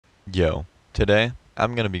Yo, today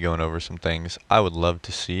I'm going to be going over some things I would love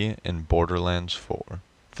to see in Borderlands 4.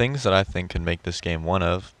 Things that I think could make this game one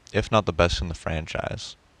of, if not the best in the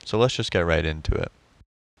franchise. So let's just get right into it.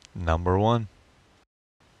 Number 1.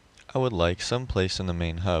 I would like some place in the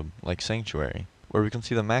main hub, like Sanctuary, where we can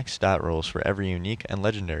see the max stat rolls for every unique and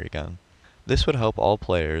legendary gun. This would help all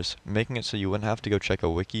players, making it so you wouldn't have to go check a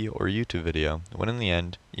wiki or YouTube video, when in the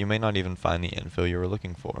end, you may not even find the info you were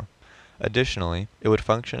looking for. Additionally, it would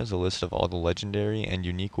function as a list of all the legendary and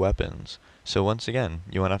unique weapons, so once again,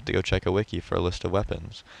 you won't have to go check a wiki for a list of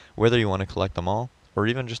weapons, whether you want to collect them all, or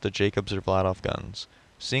even just the Jacobs or Vladoff guns.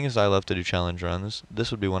 Seeing as I love to do challenge runs,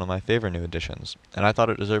 this would be one of my favorite new additions, and I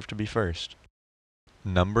thought it deserved to be first.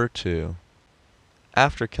 Number 2.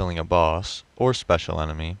 After killing a boss, or special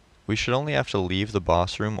enemy, we should only have to leave the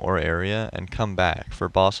boss room or area and come back for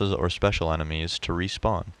bosses or special enemies to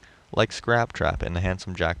respawn, like Scrap Trap in the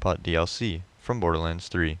Handsome Jackpot DLC from Borderlands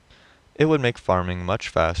 3. It would make farming much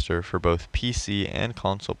faster for both PC and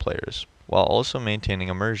console players, while also maintaining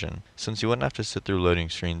immersion, since you wouldn't have to sit through loading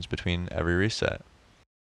screens between every reset.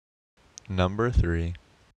 Number 3.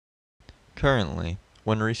 Currently,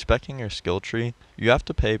 when respeccing your skill tree, you have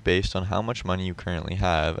to pay based on how much money you currently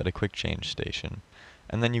have at a quick change station,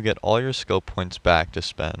 and then you get all your skill points back to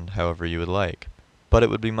spend however you would like. But it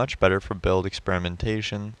would be much better for build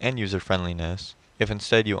experimentation and user friendliness if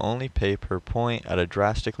instead you only pay per point at a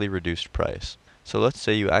drastically reduced price. So let's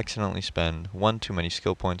say you accidentally spend one too many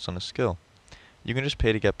skill points on a skill. You can just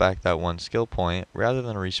pay to get back that one skill point rather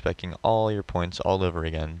than respeccing all your points all over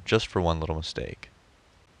again just for one little mistake.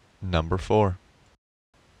 Number 4.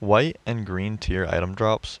 White and green tier item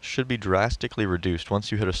drops should be drastically reduced once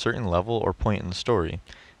you hit a certain level or point in the story,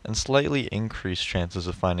 and slightly increase chances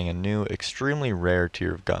of finding a new, extremely rare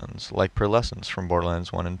tier of guns, like Pearlescence from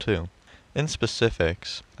Borderlands 1 and 2. In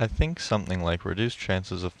specifics, I think something like reduced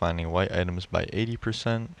chances of finding white items by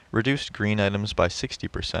 80%, reduced green items by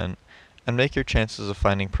 60%, and make your chances of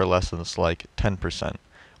finding Pearlescence like 10%,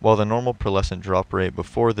 while the normal Pearlescent drop rate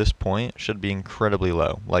before this point should be incredibly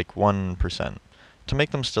low, like 1%. To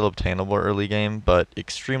make them still obtainable early game, but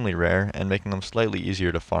extremely rare, and making them slightly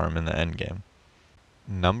easier to farm in the endgame.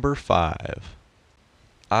 Number 5.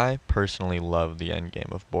 I personally love the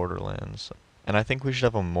endgame of Borderlands, and I think we should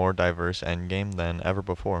have a more diverse endgame than ever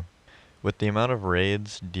before. With the amount of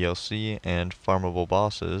raids, DLC, and farmable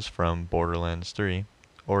bosses from Borderlands 3,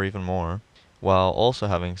 or even more, while also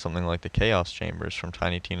having something like the Chaos Chambers from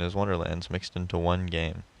Tiny Tina's Wonderlands mixed into one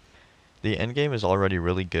game. The endgame is already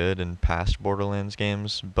really good in past Borderlands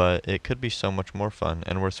games, but it could be so much more fun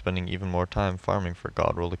and worth spending even more time farming for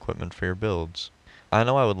god roll equipment for your builds. I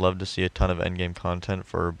know I would love to see a ton of endgame content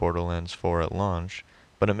for Borderlands 4 at launch,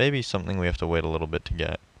 but it may be something we have to wait a little bit to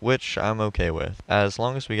get, which I'm okay with, as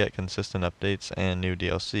long as we get consistent updates and new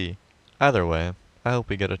DLC. Either way, I hope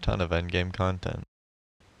we get a ton of endgame content.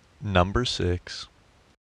 Number 6.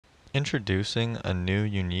 Introducing a new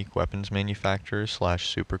unique weapons manufacturer /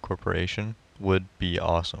 super corporation would be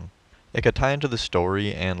awesome. It could tie into the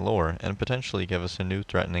story and lore and potentially give us a new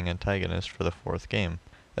threatening antagonist for the 4th game,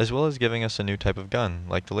 as well as giving us a new type of gun,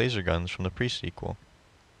 like the laser guns from the pre-sequel.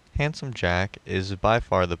 Handsome Jack is by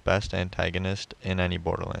far the best antagonist in any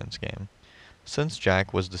Borderlands game. Since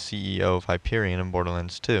Jack was the CEO of Hyperion in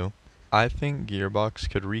Borderlands 2, I think Gearbox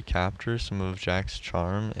could recapture some of Jack's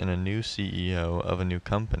charm in a new CEO of a new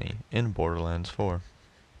company in Borderlands 4.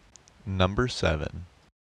 Number 7.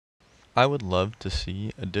 I would love to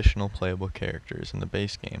see additional playable characters in the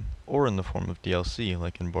base game, or in the form of DLC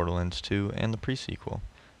like in Borderlands 2 and the pre-sequel.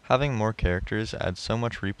 Having more characters adds so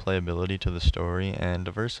much replayability to the story and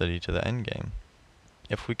diversity to the endgame.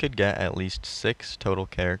 If we could get at least 6 total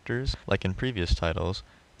characters, like in previous titles,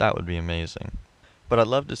 that would be amazing. But I'd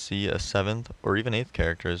love to see a 7th or even 8th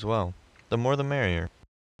character as well. The more the merrier.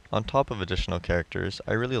 On top of additional characters,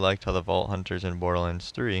 I really liked how the Vault Hunters in Borderlands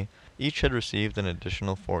 3 each had received an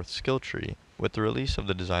additional 4th skill tree with the release of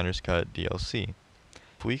the Designer's Cut DLC.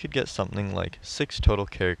 If we could get something like 6 total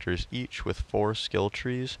characters each with 4 skill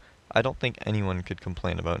trees, I don't think anyone could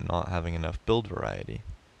complain about not having enough build variety.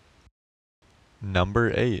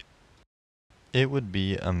 Number 8. It would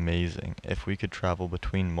be amazing if we could travel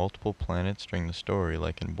between multiple planets during the story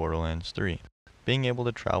like in Borderlands 3. Being able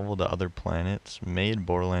to travel to other planets made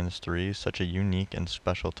Borderlands 3 such a unique and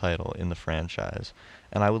special title in the franchise,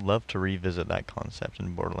 and I would love to revisit that concept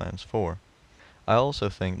in Borderlands 4. I also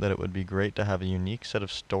think that it would be great to have a unique set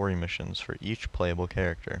of story missions for each playable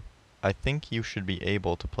character. I think you should be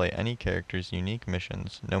able to play any character's unique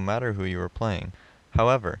missions, no matter who you are playing.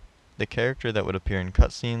 However, the character that would appear in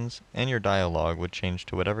cutscenes and your dialogue would change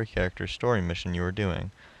to whatever character's story mission you are doing.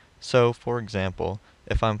 So, for example,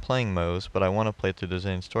 If I'm playing Moe's but I want to play through the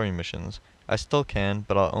Zane story missions, I still can,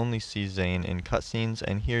 but I'll only see Zane in cutscenes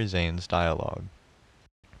and hear Zane's dialogue.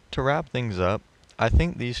 To wrap things up, I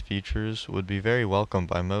think these features would be very welcome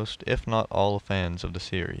by most, if not all, fans of the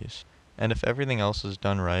series. And if everything else is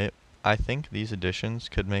done right, I think these additions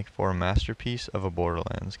could make for a masterpiece of a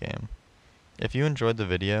Borderlands game. If you enjoyed the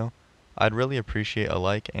video, I'd really appreciate a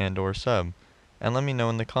like and or sub, and let me know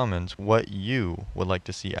in the comments what you would like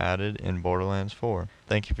to see added in Borderlands 4.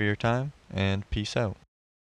 Thank you for your time, and peace out.